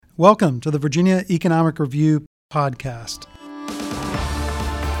Welcome to the Virginia Economic Review podcast.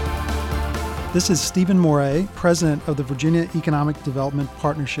 This is Stephen Moray, President of the Virginia Economic Development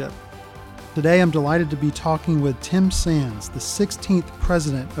Partnership. Today I'm delighted to be talking with Tim Sands, the 16th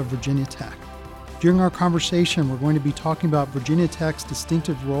President of Virginia Tech. During our conversation, we're going to be talking about Virginia Tech's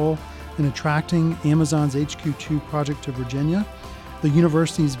distinctive role in attracting Amazon's HQ2 project to Virginia, the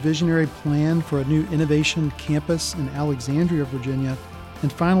university's visionary plan for a new innovation campus in Alexandria, Virginia,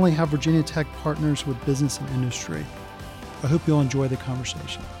 and finally, how Virginia Tech partners with business and industry. I hope you'll enjoy the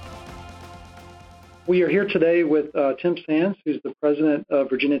conversation. We are here today with Tim Sands, who's the president of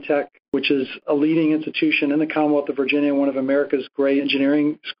Virginia Tech, which is a leading institution in the Commonwealth of Virginia, one of America's great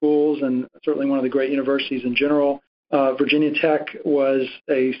engineering schools, and certainly one of the great universities in general. Virginia Tech was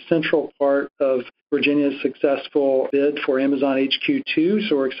a central part of Virginia's successful bid for Amazon HQ2,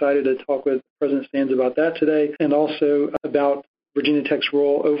 so we're excited to talk with President Sands about that today, and also about Virginia Tech's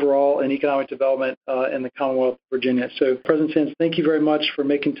role overall in economic development in the Commonwealth of Virginia. So, President Sands, thank you very much for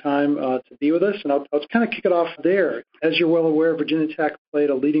making time to be with us. And I'll kind of kick it off there. As you're well aware, Virginia Tech played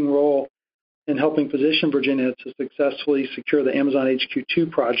a leading role in helping position Virginia to successfully secure the Amazon HQ2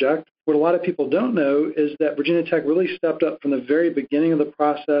 project. What a lot of people don't know is that Virginia Tech really stepped up from the very beginning of the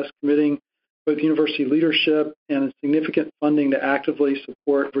process, committing both university leadership and significant funding to actively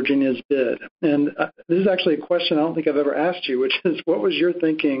support Virginia's bid. And this is actually a question I don't think I've ever asked you, which is what was your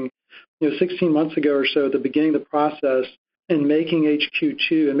thinking 16 months ago or so at the beginning of the process in making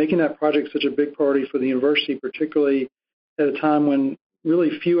HQ2 and making that project such a big priority for the university, particularly at a time when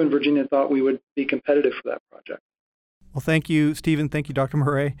really few in Virginia thought we would be competitive for that project? Well, thank you, Stephen. Thank you, Dr.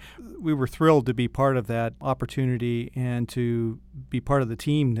 Moray. We were thrilled to be part of that opportunity and to be part of the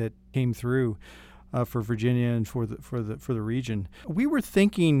team that came through for Virginia and for the region. We were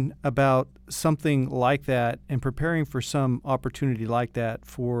thinking about something like that and preparing for some opportunity like that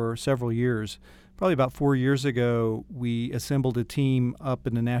for several years. Probably about 4 years ago, we assembled a team up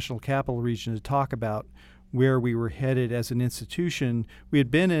in the National Capital Region to talk about where we were headed as an institution. We had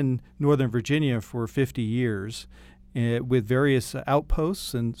been in Northern Virginia for 50 years. With various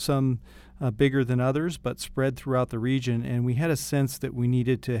outposts and some bigger than others, but spread throughout the region. And we had a sense that we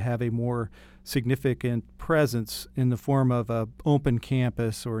needed to have a more significant presence in the form of an open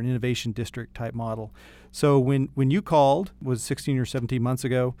campus or an innovation district type model. So when you called, was 16 or 17 months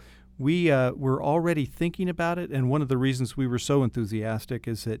ago, we were already thinking about it. And one of the reasons we were so enthusiastic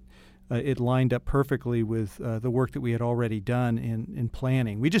is that it lined up perfectly with the work that we had already done in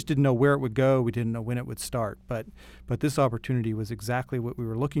planning. We just didn't know where it would go. We didn't know when it would start. But this opportunity was exactly what we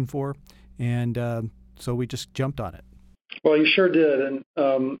were looking for, and so we just jumped on it. Well, you sure did.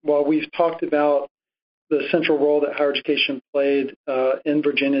 And while we've talked about the central role that higher education played in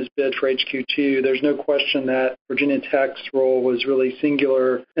Virginia's bid for HQ2, there's no question that Virginia Tech's role was really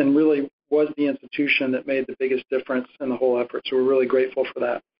singular and really was the institution that made the biggest difference in the whole effort. So we're really grateful for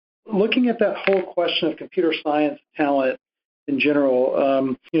that. Looking at that whole question of computer science talent in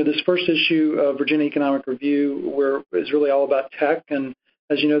general, this first issue of Virginia Economic Review is really all about tech. And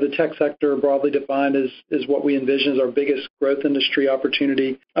as you know, the tech sector, broadly defined, is what we envision as our biggest growth industry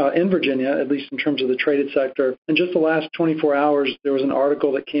opportunity in Virginia, at least in terms of the traded sector. And just the last 24 hours, there was an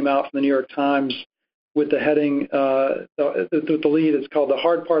article that came out from the New York Times with the heading, the lead, it's called "The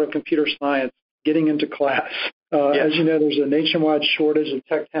Hard Part of Computer Science, Getting into Class." As you know, there's a nationwide shortage of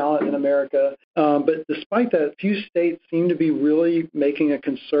tech talent in America. But despite that, few states seem to be really making a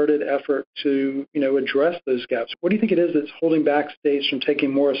concerted effort to, address those gaps. What do you think it is that's holding back states from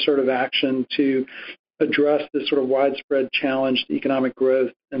taking more assertive action to address this sort of widespread challenge to economic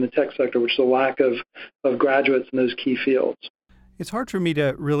growth in the tech sector, which is a lack of graduates in those key fields? It's hard for me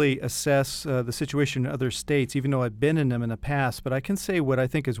to really assess the situation in other states, even though I've been in them in the past. But I can say what I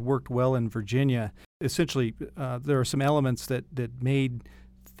think has worked well in Virginia. Essentially, there are some elements that made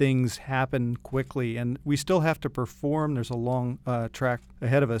things happen quickly, and we still have to perform. There's a long track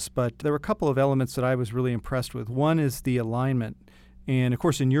ahead of us, but there were a couple of elements that I was really impressed with. One is the alignment. And, of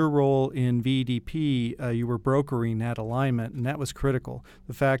course, in your role in VEDP, you were brokering that alignment, and that was critical.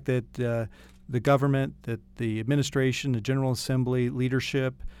 The fact that the government, that the administration, the General Assembly,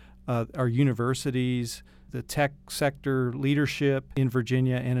 leadership, our universities, the tech sector leadership in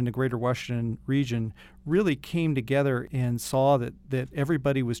Virginia and in the greater Washington region really came together and saw that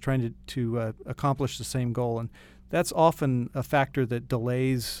everybody was trying to accomplish the same goal. And that's often a factor that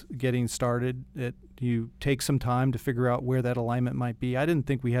delays getting started, that you take some time to figure out where that alignment might be. I didn't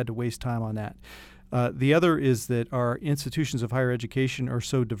think we had to waste time on that. The other is that our institutions of higher education are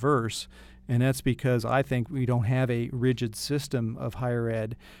so diverse, and that's because I think we don't have a rigid system of higher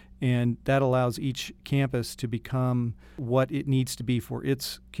ed. And that allows each campus to become what it needs to be for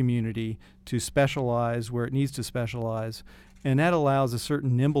its community, to specialize where it needs to specialize. And that allows a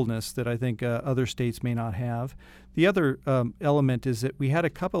certain nimbleness that I think other states may not have. The other element is that we had a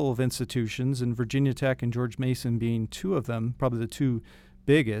couple of institutions, and Virginia Tech and George Mason being two of them, probably the two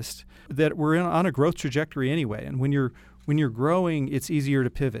biggest, that were on a growth trajectory anyway. And when you're growing, it's easier to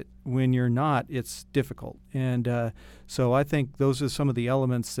pivot. When you're not, it's difficult. And so I think those are some of the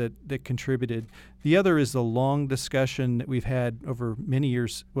elements that contributed. The other is the long discussion that we've had over many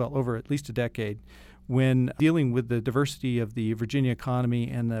years, well, over at least a decade, when dealing with the diversity of the Virginia economy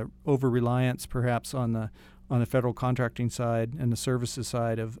and the over-reliance perhaps on the federal contracting side and the services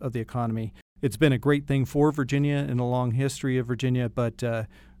side of the economy. It's been a great thing for Virginia in a long history of Virginia, but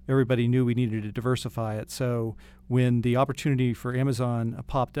everybody knew we needed to diversify it. So when the opportunity for Amazon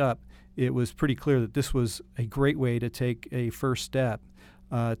popped up, it was pretty clear that this was a great way to take a first step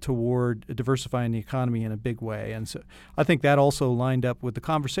toward diversifying the economy in a big way. And so I think that also lined up with the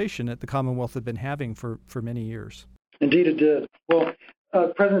conversation that the Commonwealth had been having for many years. Indeed it did. Well,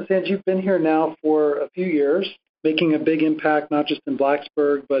 President Sands, you've been here now for a few years, making a big impact not just in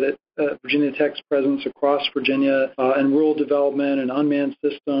Blacksburg, but at Virginia Tech's presence across Virginia in rural development and unmanned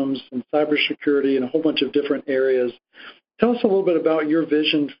systems and cybersecurity and a whole bunch of different areas. Tell us a little bit about your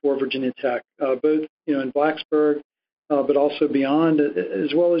vision for Virginia Tech, both in Blacksburg, but also beyond,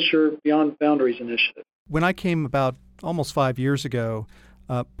 as well as your Beyond Boundaries initiative. When I came about almost 5 years ago,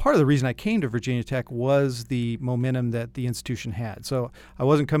 part of the reason I came to Virginia Tech was the momentum that the institution had. So I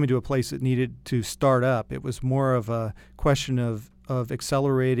wasn't coming to a place that needed to start up. It was more of a question of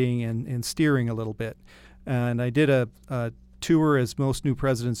accelerating and steering a little bit. And I did a tour, as most new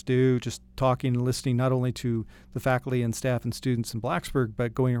presidents do, just talking and listening not only to the faculty and staff and students in Blacksburg,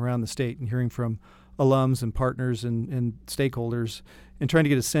 but going around the state and hearing from alums and partners and stakeholders and trying to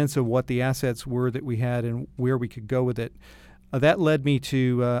get a sense of what the assets were that we had and where we could go with it. That led me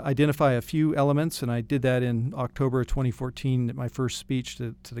to identify a few elements, and I did that in October of 2014 at my first speech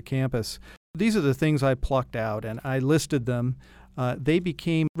to the campus. These are the things I plucked out, and I listed them. They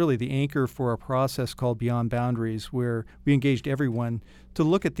became really the anchor for a process called Beyond Boundaries, where we engaged everyone to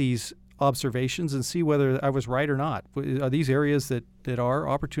look at these observations and see whether I was right or not. Are these areas that are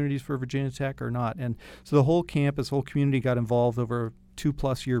opportunities for Virginia Tech or not? And so the whole campus, whole community got involved over a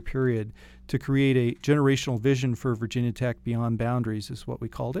 2+ year period to create a generational vision for Virginia Tech. Beyond Boundaries is what we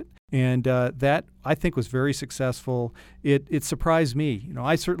called it. And that, I think, was very successful. It surprised me.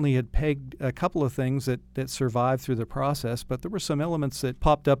 I certainly had pegged a couple of things that survived through the process, but there were some elements that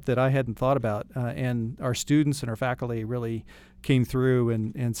popped up that I hadn't thought about. And our students and our faculty really came through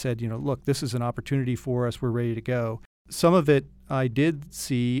and said, look, this is an opportunity for us. We're ready to go. Some of it I did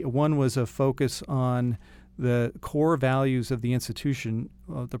see. One was a focus on the core values of the institution,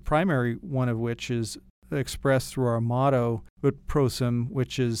 the primary one of which is expressed through our motto, Ut Prosim,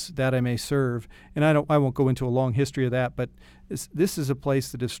 which is that I may serve. And I won't go into a long history of that, but this is a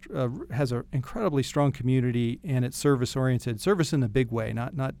place that has an incredibly strong community, and it's service-oriented, service in a big way,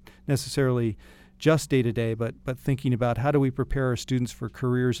 not necessarily just day-to-day, but thinking about how do we prepare our students for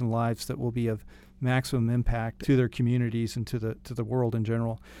careers and lives that will be of maximum impact to their communities and to the world in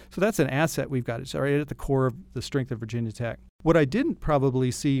general. So that's an asset we've got. It's right at the core of the strength of Virginia Tech. What I didn't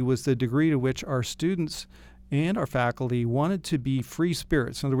probably see was the degree to which our students and our faculty wanted to be free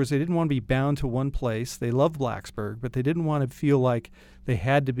spirits. In other words, they didn't want to be bound to one place. They loved Blacksburg, but they didn't want to feel like they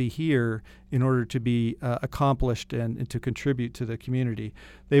had to be here in order to be accomplished and to contribute to the community.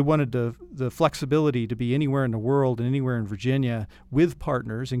 They wanted the flexibility to be anywhere in the world and anywhere in Virginia with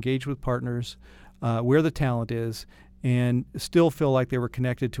partners, engage with partners, where the talent is, and still feel like they were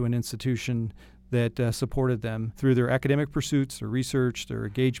connected to an institution that supported them through their academic pursuits, their research, their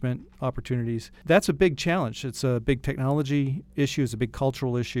engagement opportunities. That's a big challenge. It's a big technology issue. It's a big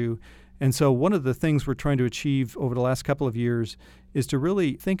cultural issue. And so one of the things we're trying to achieve over the last couple of years is to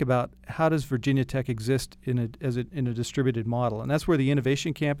really think about how does Virginia Tech exist in a distributed model. And that's where the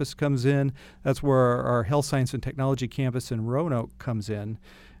Innovation Campus comes in. That's where our Health Science and Technology Campus in Roanoke comes in.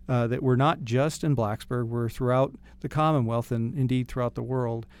 That we're not just in Blacksburg, we're throughout the Commonwealth and indeed throughout the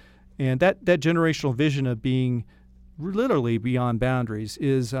world. And that generational vision of being literally beyond boundaries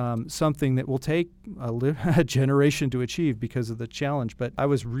is something that will take a generation to achieve because of the challenge. But I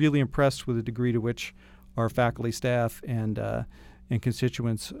was really impressed with the degree to which our faculty, staff, and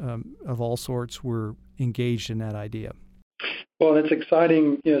constituents of all sorts were engaged in that idea. Well, it's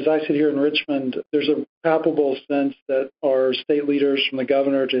exciting. As I sit here in Richmond, there's a palpable sense that our state leaders, from the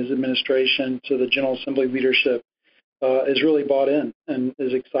governor to his administration to the General Assembly leadership, is really bought in and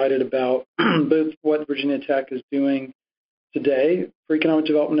is excited about both what Virginia Tech is doing today for economic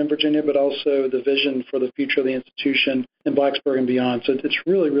development in Virginia, but also the vision for the future of the institution in Blacksburg and beyond. So it's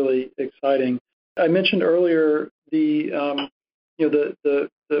really, really exciting. I mentioned earlier the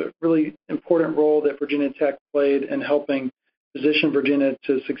really important role that Virginia Tech played in helping position Virginia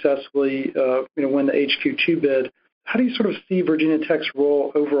to successfully win the HQ2 bid. How do you sort of see Virginia Tech's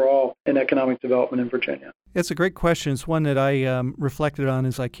role overall in economic development in Virginia? It's a great question. It's one that I reflected on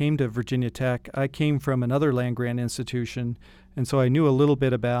as I came to Virginia Tech. I came from another land-grant institution, and so I knew a little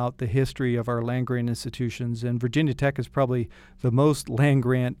bit about the history of our land-grant institutions. And Virginia Tech is probably the most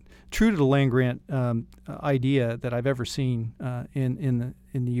true to the land-grant idea that I've ever seen in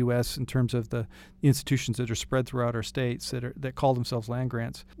the U.S. in terms of the institutions that are spread throughout our states that call themselves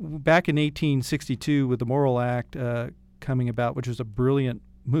land-grants. Back in 1862, with the Morrill Act coming about, which was a brilliant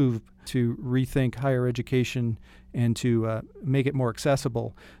move to rethink higher education and to make it more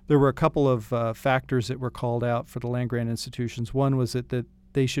accessible, there were a couple of factors that were called out for the land-grant institutions. One was that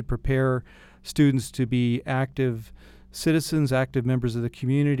they should prepare students to be active citizens, active members of the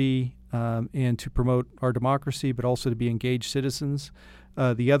community, and to promote our democracy, but also to be engaged citizens.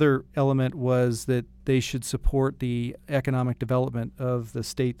 The other element was that they should support the economic development of the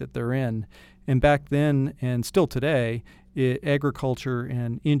state that they're in. And back then, and still today, agriculture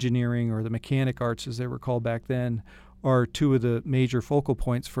and engineering, or the mechanic arts as they were called back then, are two of the major focal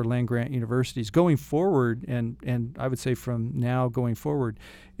points for land-grant universities. Going forward, and I would say from now going forward,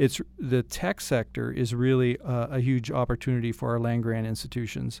 the tech sector is really a huge opportunity for our land-grant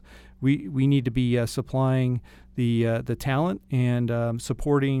institutions. We need to be supplying the talent and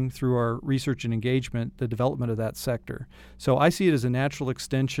supporting through our research and engagement the development of that sector. So I see it as a natural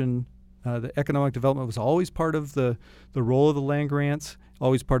extension. The economic development was always part of the role of the land grants,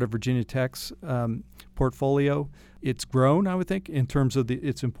 always part of Virginia Tech's portfolio. It's grown, I would think, in terms of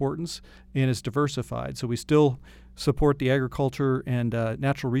its importance, and it's diversified. So we still support the agriculture and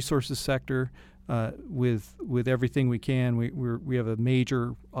natural resources sector with everything we can. We have a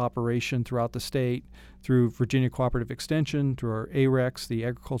major operation throughout the state through Virginia Cooperative Extension, through our AREX, the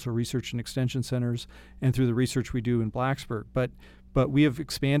Agricultural Research and Extension Centers, and through the research we do in Blacksburg. But we have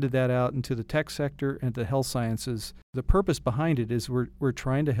expanded that out into the tech sector and the health sciences. The purpose behind it is we're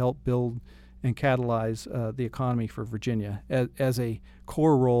trying to help build and catalyze the economy for Virginia as a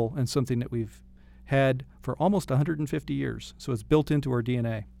core role and something that we've had for almost 150 years. So it's built into our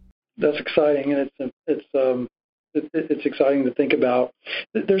DNA. That's exciting, and it's exciting to think about.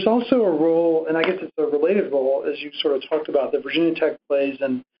 There's also a role, and I guess it's a related role, as you sort of talked about, that Virginia Tech plays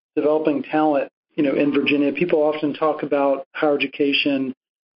in developing talent in Virginia. People often talk about higher education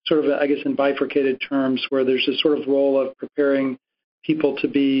sort of, I guess, in bifurcated terms, where there's this sort of role of preparing people to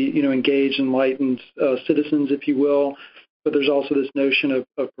be, engaged, enlightened citizens, if you will. But there's also this notion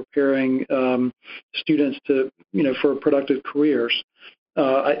of preparing students to, for productive careers.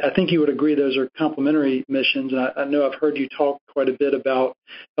 I think you would agree those are complementary missions, and I know I've heard you talk quite a bit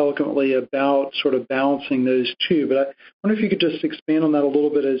eloquently about sort of balancing those two. But I wonder if you could just expand on that a little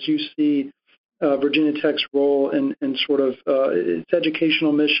bit as you see Virginia Tech's role in sort of its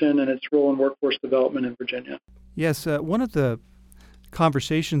educational mission and its role in workforce development in Virginia. Yes, one of the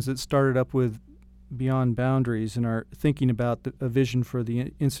conversations that started up with Beyond Boundaries and our thinking about a vision for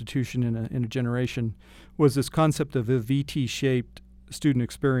the institution in a generation was this concept of a VT-shaped student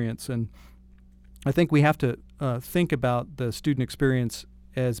experience. And I think we have to think about the student experience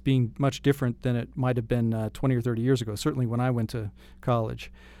as being much different than it might have been 20 or 30 years ago, certainly when I went to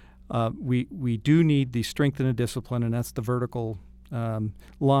college. We do need the strength in a discipline, and that's the vertical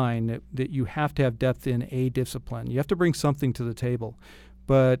line, that you have to have depth in a discipline. You have to bring something to the table.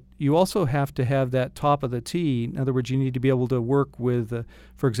 But you also have to have that top of the T. In other words, you need to be able to work with,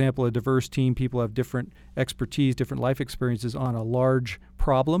 for example, a diverse team. People have different expertise, different life experiences on a large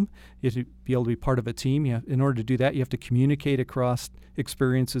problem. You have to be able to be part of a team. In order to do that, you have to communicate across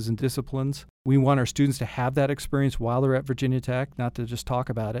experiences and disciplines. We want our students to have that experience while they're at Virginia Tech, not to just talk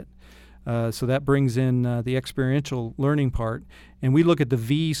about it. So that brings in the experiential learning part. And we look at the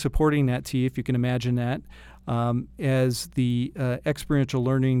V supporting that T, if you can imagine that, as the experiential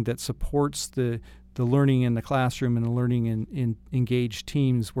learning that supports the learning in the classroom and the learning in engaged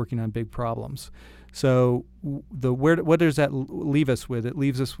teams working on big problems. So what does that leave us with? It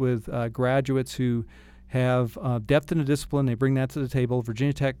leaves us with graduates who have depth in a discipline. They bring that to the table.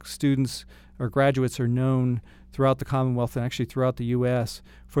 Virginia Tech students or graduates are known throughout the Commonwealth and actually throughout the U.S.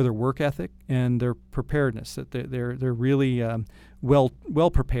 for their work ethic and their preparedness. That they're really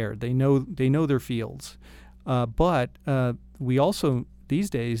well prepared. They know their fields. But we also these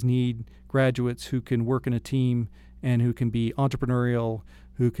days need graduates who can work in a team and who can be entrepreneurial,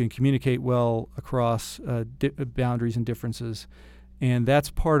 who can communicate well across boundaries and differences. And that's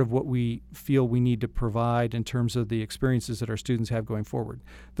part of what we feel we need to provide in terms of the experiences that our students have going forward.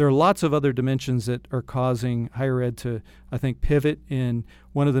 There are lots of other dimensions that are causing higher ed to, I think, pivot. And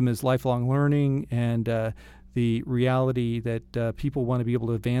one of them is lifelong learning and the reality that people want to be able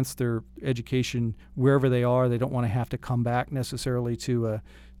to advance their education wherever they are. They don't want to have to come back necessarily to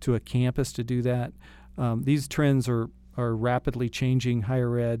a campus to do that. These trends are rapidly changing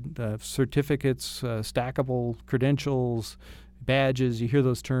higher ed. Certificates, stackable credentials, badges, you hear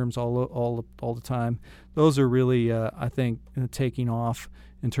those terms all the time. Those are really, I think, taking off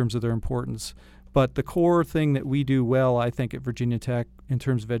in terms of their importance. But the core thing that we do well, I think, at Virginia Tech in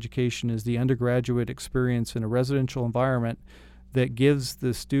terms of education is the undergraduate experience in a residential environment that gives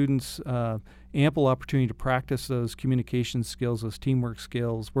the students ample opportunity to practice those communication skills, those teamwork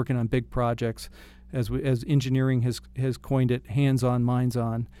skills, working on big projects, as engineering has coined it, hands-on,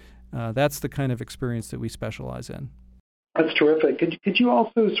 minds-on. That's the kind of experience that we specialize in. That's terrific. Could you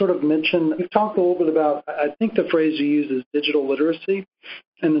also sort of mention, you've talked a little bit about, I think the phrase you use is digital literacy,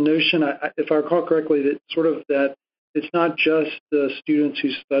 and the notion, if I recall correctly, that it's not just the students who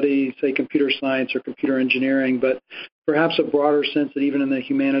study, say, computer science or computer engineering, but perhaps a broader sense that even in the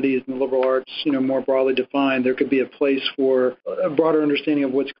humanities and the liberal arts, more broadly defined, there could be a place for a broader understanding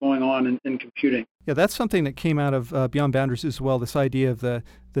of what's going on in computing. Yeah, that's something that came out of Beyond Boundaries as well, this idea of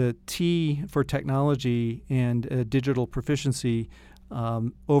the T for technology and digital proficiency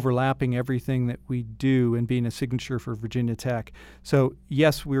overlapping everything that we do and being a signature for Virginia Tech. So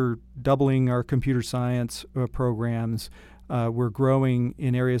yes, we're doubling our computer science programs. We're growing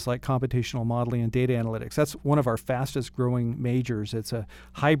in areas like computational modeling and data analytics. That's one of our fastest growing majors. It's a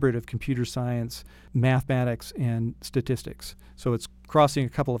hybrid of computer science, mathematics, and statistics. So it's crossing a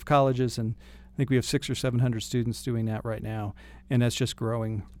couple of colleges, and I think we have 600 or 700 students doing that right now, and that's just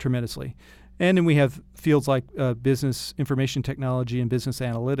growing tremendously. And then we have fields like business information technology and business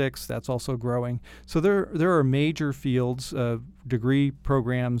analytics. That's also growing. So there are major fields, degree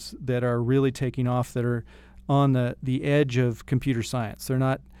programs that are really taking off, that are on the edge of computer science. They're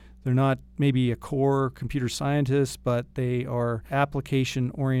not maybe a core computer scientist, but they are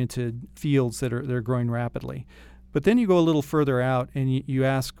application-oriented fields that are growing rapidly. But then you go a little further out and you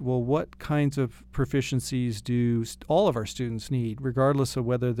ask, well, what kinds of proficiencies do all of our students need, regardless of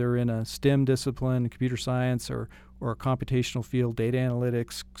whether they're in a STEM discipline, computer science, or a computational field, data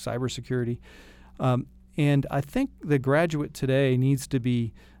analytics, cybersecurity. And I think the graduate today needs to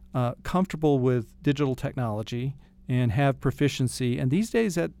be comfortable with digital technology and have proficiency. And these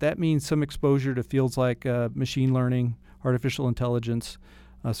days that means some exposure to fields like machine learning, artificial intelligence,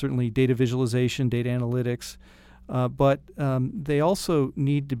 certainly data visualization, data analytics. But they also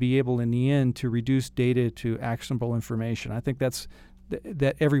need to be able, in the end, to reduce data to actionable information. I think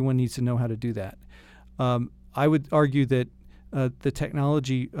that everyone needs to know how to do that. I would argue that the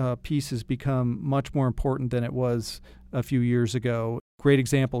technology piece has become much more important than it was a few years ago. Great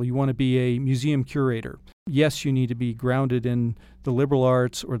example, you want to be a museum curator. Yes, you need to be grounded in the liberal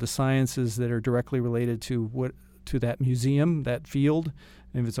arts or the sciences that are directly related to that museum, that field.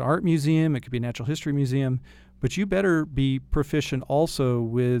 And if it's an art museum, it could be a natural history museum. But you better be proficient also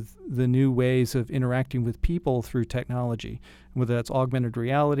with the new ways of interacting with people through technology, whether that's augmented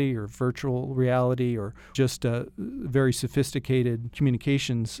reality or virtual reality or just very sophisticated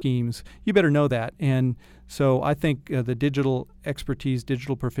communication schemes. You better know that. And so I think the digital expertise,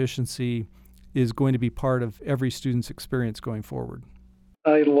 digital proficiency is going to be part of every student's experience going forward.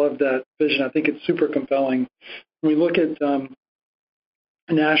 I love that vision. I think it's super compelling. When we look at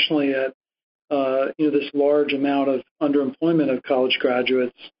nationally at this large amount of underemployment of college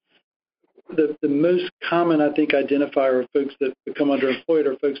graduates, the most common, I think, identifier of folks that become underemployed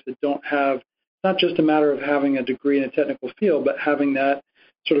are folks that don't have, not just a matter of having a degree in a technical field, but having that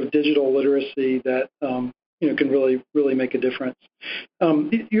sort of digital literacy that can really make a difference.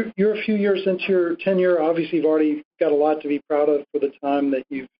 You're a few years into your tenure. Obviously, you've already got a lot to be proud of for the time that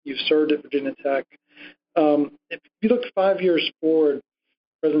you've served at Virginia Tech. If you look 5 years forward,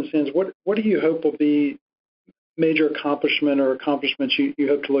 President Sands, what do you hope will be major accomplishment or accomplishments you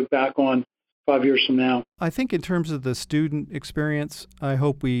hope to look back on 5 years from now? I think in terms of the student experience, I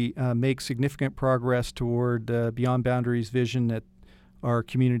hope we make significant progress toward Beyond Boundaries vision that our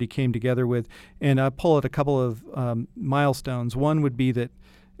community came together with. And I'll pull out a couple of milestones. One would be that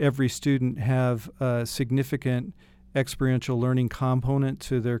every student have a significant experiential learning component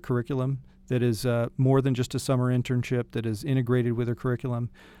to their curriculum that is more than just a summer internship, that is integrated with their curriculum.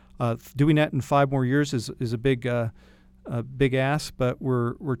 Doing that in 5 more years is a big ask, but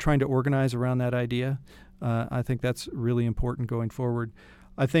we're trying to organize around that idea. I think that's really important going forward.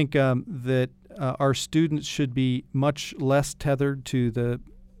 I think that our students should be much less tethered to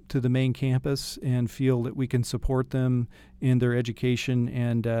the main campus and feel that we can support them in their education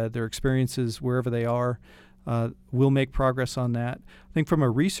and their experiences wherever they are. We'll make progress on that. I think from a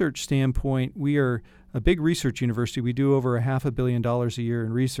research standpoint, we are a big research university. We do over $500 million a year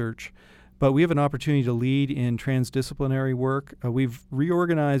in research, but we have an opportunity to lead in transdisciplinary work. We've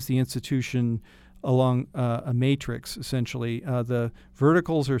reorganized the institution along a matrix, essentially. The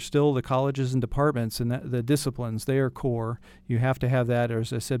verticals are still the colleges and departments, and the disciplines, they are core. You have to have that, or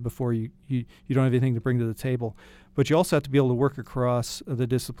as I said before, you don't have anything to bring to the table. But you also have to be able to work across the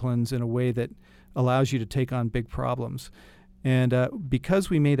disciplines in a way that allows you to take on big problems. And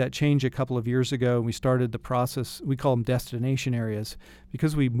because we made that change a couple of years ago, and we started the process, we call them destination areas.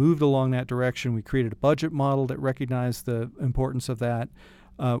 Because we moved along that direction, we created a budget model that recognized the importance of that.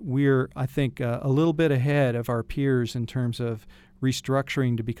 We're, I think, a little bit ahead of our peers in terms of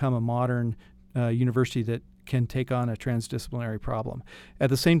restructuring to become a modern university that can take on a transdisciplinary problem. At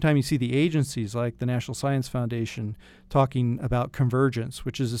the same time, you see the agencies like the National Science Foundation talking about convergence,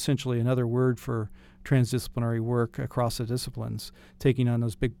 which is essentially another word for transdisciplinary work across the disciplines, taking on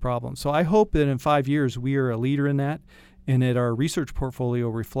those big problems. So I hope that in 5 years we are a leader in that, and that our research portfolio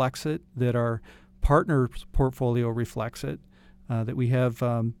reflects it, that our partner portfolio reflects it, that we have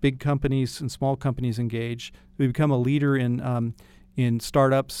big companies and small companies engaged. We become a leader in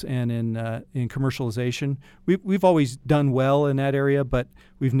startups and in commercialization. We've always done well in that area, but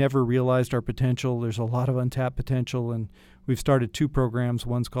we've never realized our potential. There's a lot of untapped potential, and we've started 2 programs.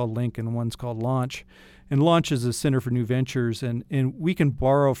 One's called Link and one's called Launch. And Launch is a Center for New Ventures, and we can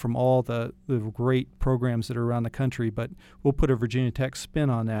borrow from all the great programs that are around the country, but we'll put a Virginia Tech spin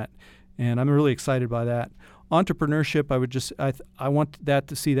on that, and I'm really excited by that. Entrepreneurship, I want that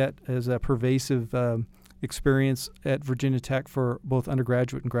to see that as a pervasive experience at Virginia Tech for both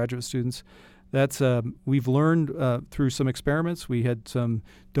undergraduate and graduate students. That's we've learned through some experiments. We had some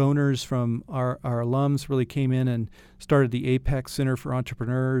donors from our alums really came in and started the Apex Center for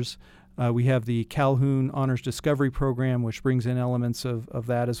Entrepreneurs. We have the Calhoun Honors Discovery Program, which brings in elements of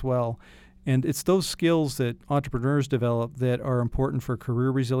that as well. And it's those skills that entrepreneurs develop that are important for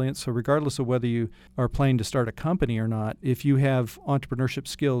career resilience. So regardless of whether you are planning to start a company or not, if you have entrepreneurship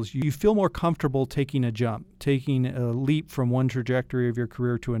skills, you feel more comfortable taking a jump, taking a leap from one trajectory of your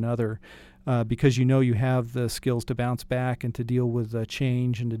career to another, because you know you have the skills to bounce back and to deal with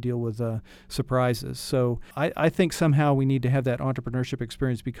change and to deal with surprises. So I think somehow we need to have that entrepreneurship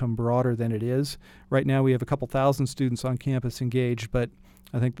experience become broader than it is. Right now we have a couple thousand students on campus engaged, but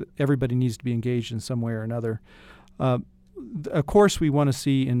I think that everybody needs to be engaged in some way or another. Of course, we want to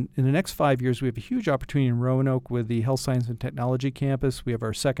see in the next 5 years, we have a huge opportunity in Roanoke with the Health Science and Technology campus. We have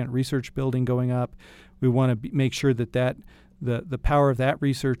our second research building going up. We want to make sure that the power of that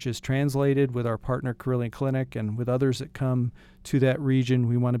research is translated with our partner Carilion Clinic and with others that come to that region.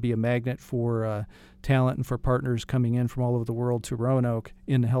 We want to be a magnet for talent and for partners coming in from all over the world to Roanoke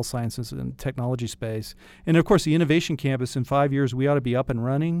in the health sciences and technology space. And of course, the innovation campus, in 5 years, we ought to be up and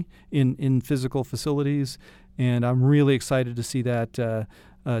running in physical facilities. And I'm really excited to see that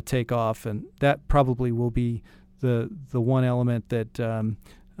take off. And that probably will be the one element that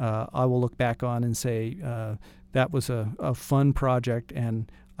I will look back on and say, that was a fun project,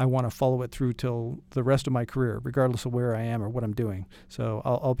 and I want to follow it through till the rest of my career, regardless of where I am or what I'm doing. So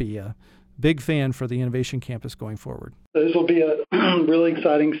I'll be a big fan for the Innovation Campus going forward. Those will be a really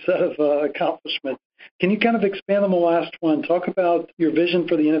exciting set of accomplishments. Can you kind of expand on the last one? Talk about your vision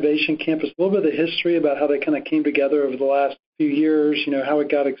for the Innovation Campus, a little bit of the history about how they kind of came together over the last few years, how it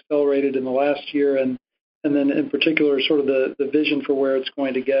got accelerated in the last year, and then in particular sort of the vision for where it's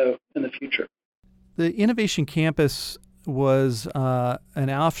going to go in the future. The Innovation Campus was an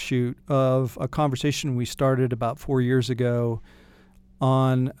offshoot of a conversation we started about 4 years ago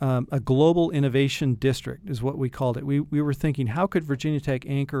on a global innovation district, is what we called it. We were thinking, how could Virginia Tech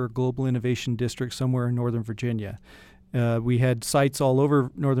anchor a global innovation district somewhere in Northern Virginia? We had sites all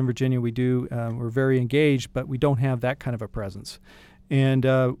over Northern Virginia. We're very engaged, but we don't have that kind of a presence. And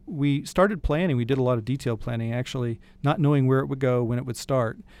we started planning. We did a lot of detailed planning, actually, not knowing where it would go, when it would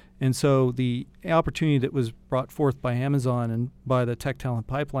start. And so the opportunity that was brought forth by Amazon and by the Tech Talent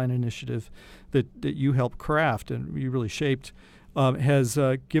Pipeline Initiative that you helped craft and you really shaped has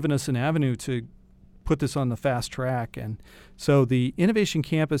given us an avenue to put this on the fast track. And so the Innovation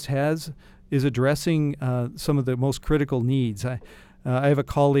Campus is addressing some of the most critical needs. I have a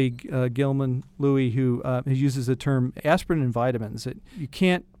colleague, Gilman Louie, who uses the term aspirin and vitamins. You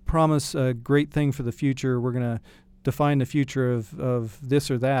can't promise a great thing for the future. We're going to define the future of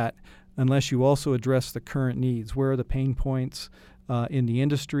this or that unless you also address the current needs. Where are the pain points? in the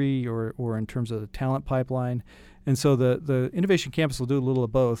industry or in terms of the talent pipeline. And so the Innovation Campus will do a little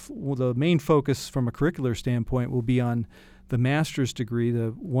of both. Well, the main focus from a curricular standpoint will be on the master's degree, the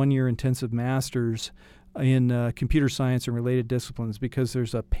one-year intensive master's in computer science and related disciplines, because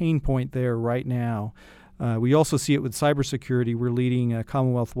there's a pain point there right now. We also see it with cybersecurity. We're leading a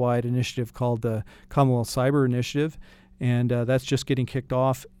Commonwealth-wide initiative called the Commonwealth Cyber Initiative, and that's just getting kicked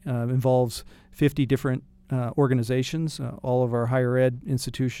off. Involves 50 different organizations, all of our higher ed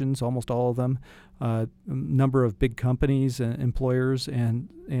institutions, almost all of them, a number of big companies and employers, and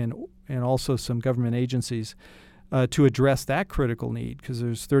also some government agencies to address that critical need, because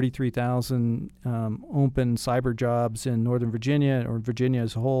there's 33,000 open cyber jobs in Northern Virginia or Virginia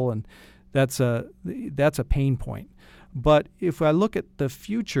as a whole, and that's a pain point. But if I look at the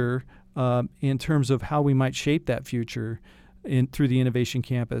future in terms of how we might shape that future through the Innovation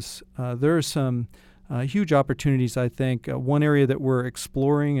Campus, there are some huge opportunities, I think. One area that we're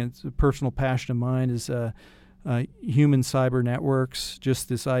exploring, and it's a personal passion of mine, is human cyber networks, just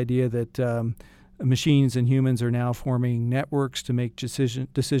this idea that machines and humans are now forming networks to make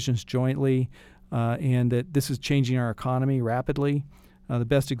decisions jointly, and that this is changing our economy rapidly. The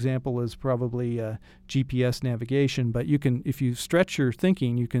best example is probably GPS navigation, but you can, if you stretch your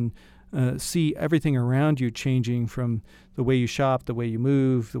thinking, you can see everything around you changing, from the way you shop, the way you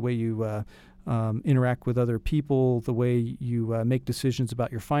move, the way you interact with other people, the way you make decisions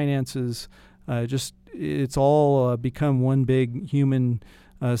about your finances. It's all become one big human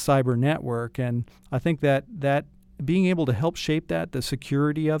cyber network, and I think that being able to help shape that, the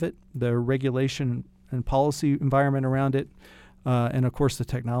security of it, the regulation and policy environment around it, and of course the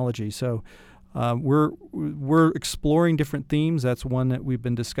technology. So we're exploring different themes. That's one that we've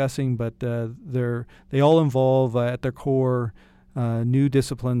been discussing, but they all involve at their core new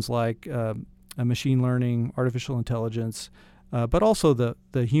disciplines like machine learning, artificial intelligence, but also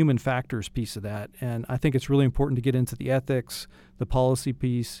the human factors piece of that. And I think it's really important to get into the ethics, the policy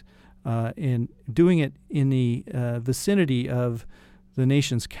piece, and doing it in the vicinity of the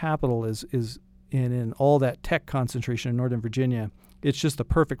nation's capital and in all that tech concentration in Northern Virginia. It's just the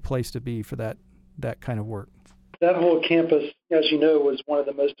perfect place to be for that kind of work. That whole campus, as you know, was one of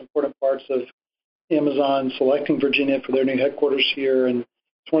the most important parts of Amazon selecting Virginia for their new headquarters here, and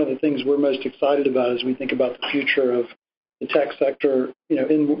it's one of the things we're most excited about as we think about the future of the tech sector,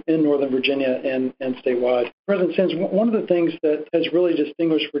 in Northern Virginia and statewide. President Sands, one of the things that has really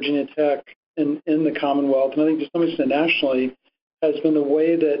distinguished Virginia Tech in the Commonwealth, and I think to some extent nationally, has been the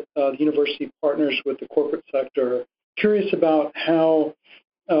way that the university partners with the corporate sector. Curious about how,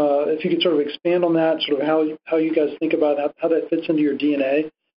 if you could sort of expand on that, sort of how you guys think about how that fits into your DNA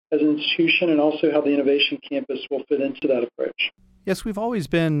as an institution, and also how the Innovation Campus will fit into that approach. Yes, we've always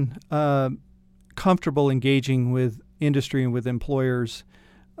been comfortable engaging with industry and with employers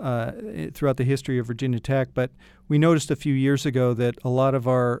throughout the history of Virginia Tech, but we noticed a few years ago that a lot of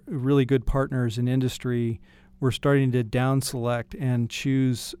our really good partners in industry were starting to down select and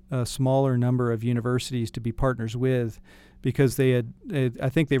choose a smaller number of universities to be partners with, because I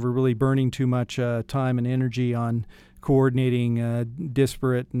think they were really burning too much time and energy on coordinating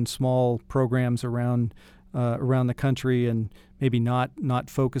disparate and small programs around the country, and maybe not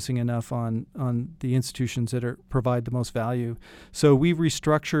focusing enough on the institutions that provide the most value. So we've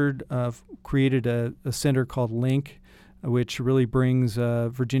restructured, created a center called LINK, which really brings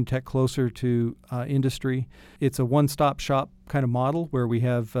Virginia Tech closer to industry. It's a one-stop shop kind of model where we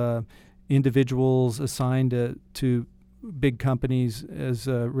have individuals assigned to big companies as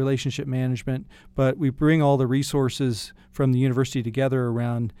relationship management, but we bring all the resources from the university together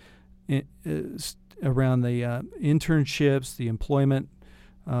around the internships, the employment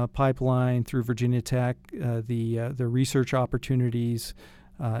pipeline through Virginia Tech, the research opportunities,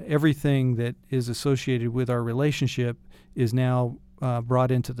 everything that is associated with our relationship is now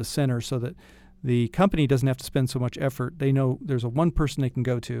brought into the center, so that the company doesn't have to spend so much effort. They know there's one person they can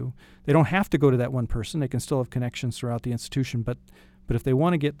go to. They don't have to go to that one person. They can still have connections throughout the institution, but if they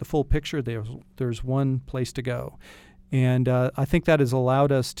want to get the full picture, there's one place to go. And I think that has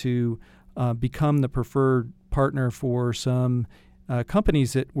allowed us to become the preferred partner for some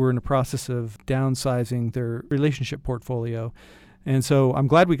companies that were in the process of downsizing their relationship portfolio. And so I'm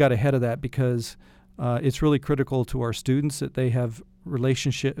glad we got ahead of that, because it's really critical to our students that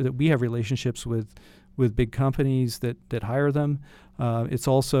we have relationships with big companies that hire them. It's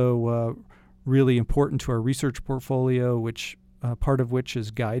also really important to our research portfolio, which part of which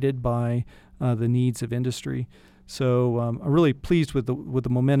is guided by the needs of industry. So I'm really pleased with the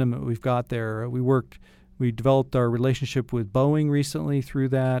momentum that we've got there. We worked We developed our relationship with Boeing recently through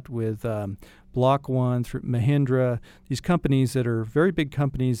that, with Block One, through Mahindra, these companies that are very big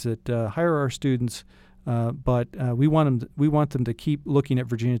companies that hire our students, but we want them to keep looking at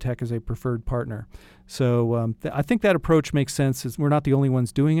Virginia Tech as a preferred partner. So I think that approach makes sense. We're not the only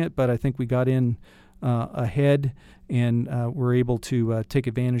ones doing it, but I think we got in ahead and we're able to take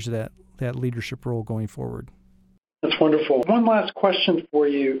advantage of that leadership role going forward. That's wonderful. One last question for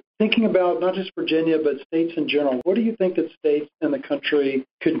you. Thinking about not just Virginia, but states in general, what do you think that states in the country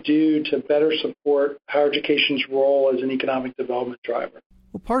could do to better support higher education's role as an economic development driver?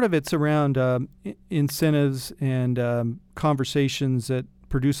 Well, part of it's around incentives and conversations that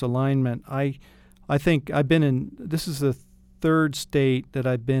produce alignment. I think I've been in, this is the third state that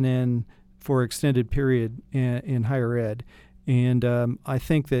I've been in for extended period in higher ed. And I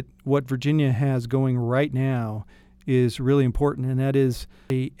think that what Virginia has going right now is really important, and that is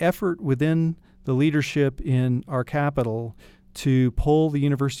an effort within the leadership in our capital to pull the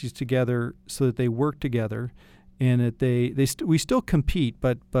universities together so that they work together, and that we still compete,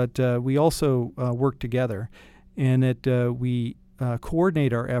 but we also work together, and that we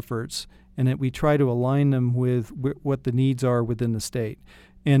coordinate our efforts, and that we try to align them with what the needs are within the state,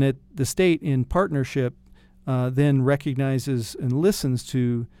 and that the state in partnership then recognizes and listens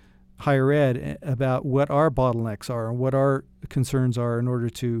to higher ed about what our bottlenecks are and what our concerns are in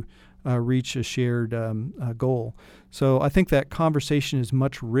order to reach a shared goal. So I think that conversation is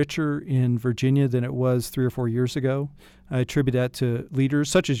much richer in Virginia than it was 3 or 4 years ago. I attribute that to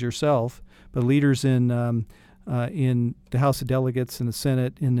leaders such as yourself, but leaders in the House of Delegates and the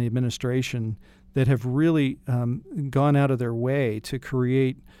Senate, in the administration, that have really gone out of their way to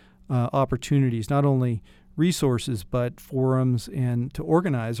create opportunities, not only resources, but forums, and to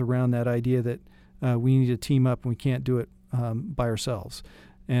organize around that idea that we need to team up and we can't do it by ourselves.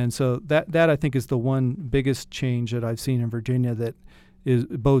 And so that I think is the one biggest change that I've seen in Virginia that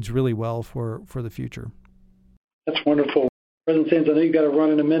bodes really well for the future. That's wonderful. President Sands, I know you've got to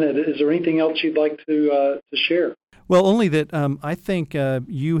run in a minute. Is there anything else you'd like to share? Well, only that I think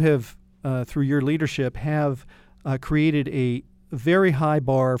you have, through your leadership, have created a very high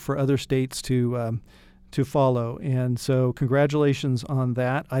bar for other states to follow. And so congratulations on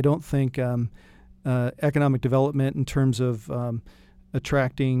that. I don't think economic development in terms of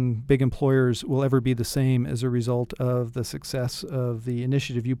attracting big employers will ever be the same as a result of the success of the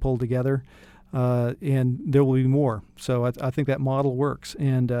initiative you pulled together. And there will be more. So I think that model works.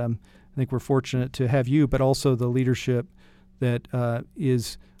 And I think we're fortunate to have you, but also the leadership that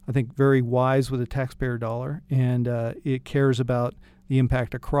is, I think, very wise with the taxpayer dollar. And it cares about the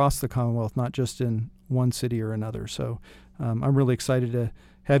impact across the Commonwealth, not just in one city or another. So I'm really excited to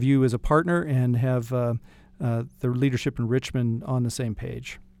have you as a partner and have the leadership in Richmond on the same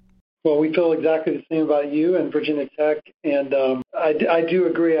page. Well, we feel exactly the same about you and Virginia Tech, and I do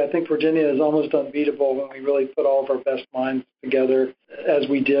agree. I think Virginia is almost unbeatable when we really put all of our best minds together, as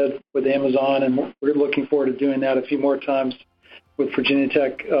we did with Amazon, and we're looking forward to doing that a few more times with Virginia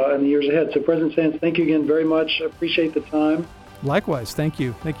Tech in the years ahead. So, President Sands, thank you again very much. I appreciate the time. Likewise. Thank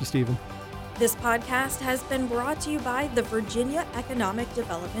you. Thank you, Stephen. This podcast has been brought to you by the Virginia Economic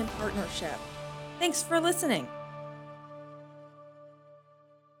Development Partnership. Thanks for listening.